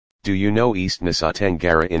Do you know East Nusa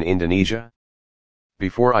Tenggara in Indonesia?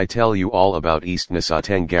 Before I tell you all about East Nusa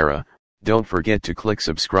Tenggara, don't forget to click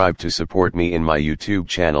subscribe to support me in my YouTube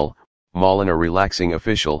channel, Maulana Relaxing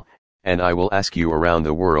Official, and I will ask you around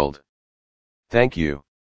the world. Thank you.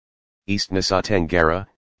 East Nusa Tenggara,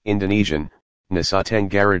 Indonesian, Nusa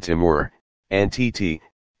Tenggara Timur, NTT,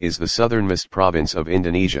 is the southernmost province of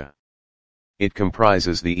Indonesia. It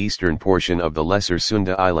comprises the eastern portion of the Lesser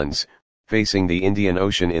Sunda Islands, facing the Indian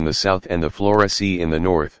Ocean in the south and the Flores Sea in the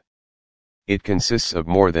north. It consists of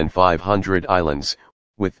more than 500 islands,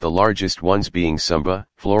 with the largest ones being Sumba,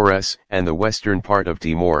 Flores, and the western part of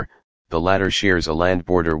Timor. The latter shares a land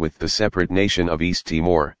border with the separate nation of East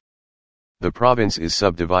Timor. The province is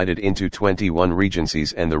subdivided into 21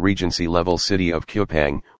 regencies and the regency-level city of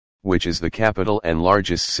Kupang, which is the capital and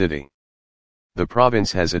largest city. The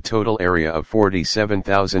province has a total area of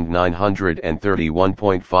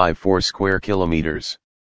 47,931.54 square kilometers.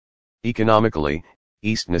 Economically,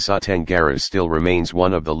 East Nusa Tenggara still remains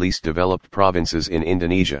one of the least developed provinces in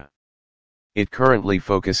Indonesia. It currently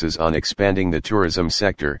focuses on expanding the tourism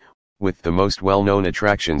sector, with the most well-known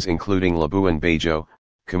attractions including Labuan Bajo,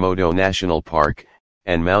 Komodo National Park,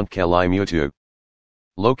 and Mount Kelimutu.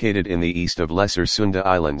 Located in the east of Lesser Sunda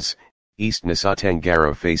Islands, East Nusa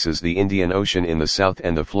Tenggara faces the Indian Ocean in the south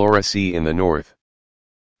and the Flores Sea in the north.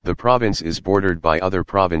 The province is bordered by other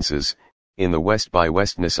provinces, in the west by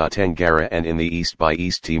West Nusa Tenggara and in the east by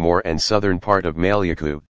East Timor and southern part of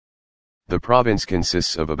Maluku. The province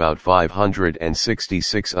consists of about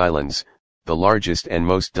 566 islands, the largest and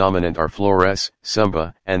most dominant are Flores,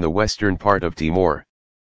 Sumba, and the western part of Timor.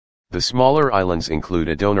 The smaller islands include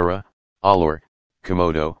Adonara, Alor,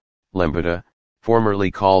 Komodo, Lembata, formerly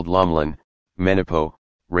called Lomlan, Menipo,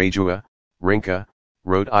 Rajua, Rinca,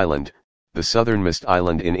 Rhode Island, the southernmost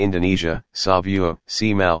island in Indonesia, Savua,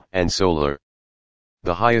 Simau, and Solar.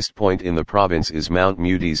 The highest point in the province is Mount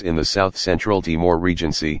Mutis in the south-central Timor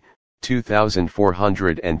Regency,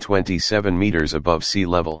 2,427 meters above sea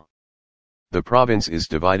level. The province is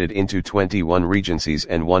divided into 21 regencies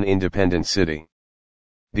and one independent city.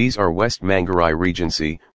 These are West Manggarai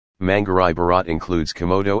Regency, Manggarai Barat includes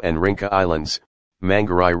Komodo and Rinca Islands,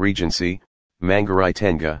 Manggarai Regency, Manggarai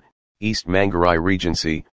Tengah, East Manggarai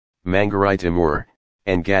Regency, Manggarai Timur,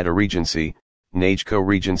 Anggada Regency, Najco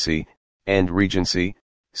Regency, and Regency,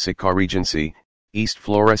 Sikar Regency, East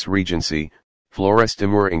Flores Regency. Flores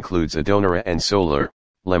Timur includes Adonara and Solar,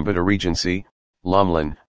 Lembata Regency,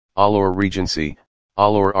 Lomlan, Alor Regency,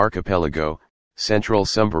 Alor Archipelago, Central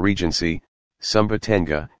Sumba Regency, Sumba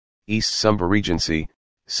Tengah, East Sumba Regency,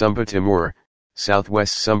 Sumba Timur,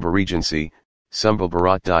 Southwest Sumba Regency, Sumba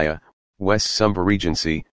Barat Daya, West Sumba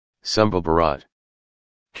Regency, Sumba Barat.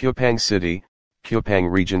 Kupang City, Kupang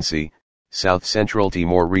Regency, South Central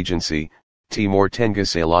Timor Regency, Timor Tengah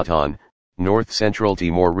Selatan, North Central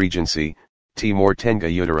Timor Regency, Timor Tengah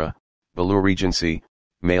Utara, Belu Regency,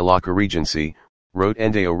 Malacca Regency,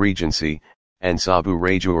 Rotendao Regency, and Sabu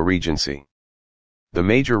Rajua Regency. The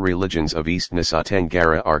major religions of East Nusa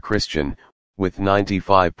Tenggara are Christian, with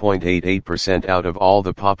 95.88% out of all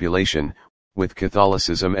the population, with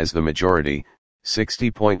Catholicism as the majority,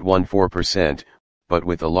 60.14%, but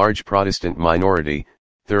with a large Protestant minority,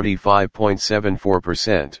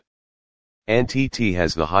 35.74%. NTT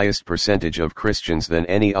has the highest percentage of Christians than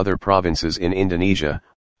any other provinces in Indonesia,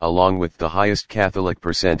 along with the highest Catholic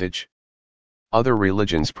percentage. Other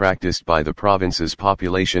religions practiced by the province's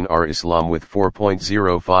population are Islam with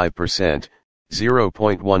 4.05%,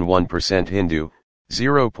 0.11% Hindu,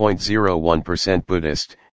 0.01%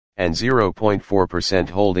 Buddhist, and 0.4%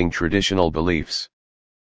 holding traditional beliefs.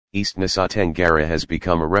 East Nusa Tenggara has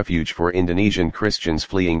become a refuge for Indonesian Christians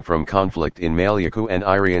fleeing from conflict in Maluku and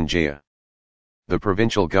Irian Jaya. The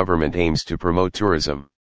provincial government aims to promote tourism.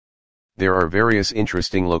 There are various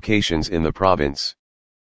interesting locations in the province.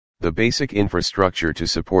 The basic infrastructure to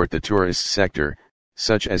support the tourist sector,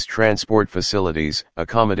 such as transport facilities,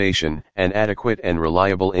 accommodation, and adequate and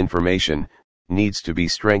reliable information, needs to be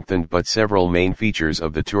strengthened, but several main features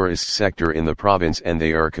of the tourist sector in the province, and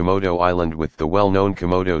they are Komodo Island with the well-known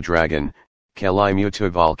Komodo dragon, Kelimutu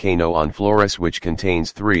volcano on Flores which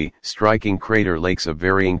contains 3 striking crater lakes of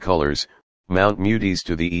varying colors, Mount Mutis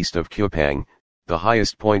to the east of Kupang, the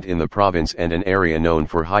highest point in the province and an area known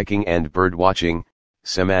for hiking and bird watching,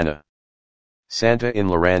 Samana. Santa in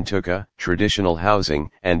Larantuka, traditional housing,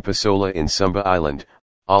 and Pasola in Sumba Island,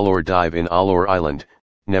 Alor Dive in Alor Island,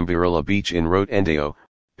 Nembirala Beach in Rotendao,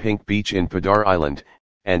 Pink Beach in Padar Island,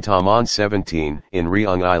 and Taman 17 in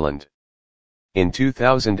Riung Island. In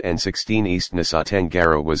 2016 East Nusa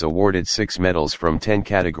Tenggara was awarded 6 medals from 10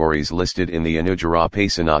 categories listed in the Anugerah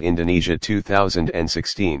Pesona Indonesia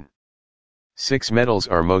 2016. 6 medals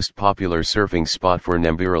are most popular surfing spot for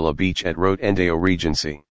Nambirala Beach at Rote Endeo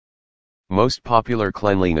Regency. Most popular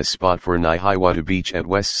cleanliness spot for Nihiwatu Beach at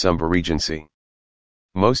West Sumba Regency.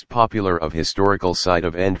 Most popular of historical site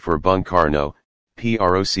of End for Bung Karno, Proc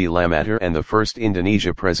Lamater and the first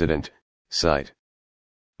Indonesia President, site.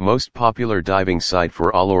 Most popular diving site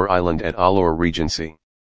for Alor Island at Alor Regency.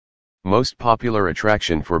 Most popular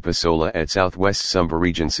attraction for Pesola at Southwest Sumba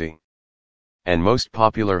Regency. And most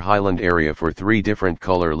popular highland area for 3 different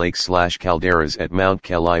color lakes/calderas at Mount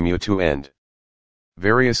Kalimutu End.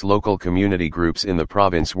 Various local community groups in the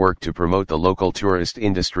province work to promote the local tourist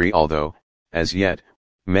industry, although, as yet,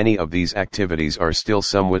 many of these activities are still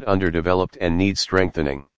somewhat underdeveloped and need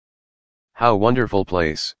strengthening. How wonderful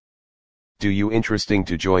place! Do you interesting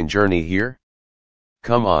to join journey here?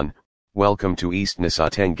 Come on, welcome to East Nusa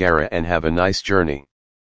Tenggara and have a nice journey.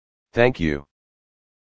 Thank you.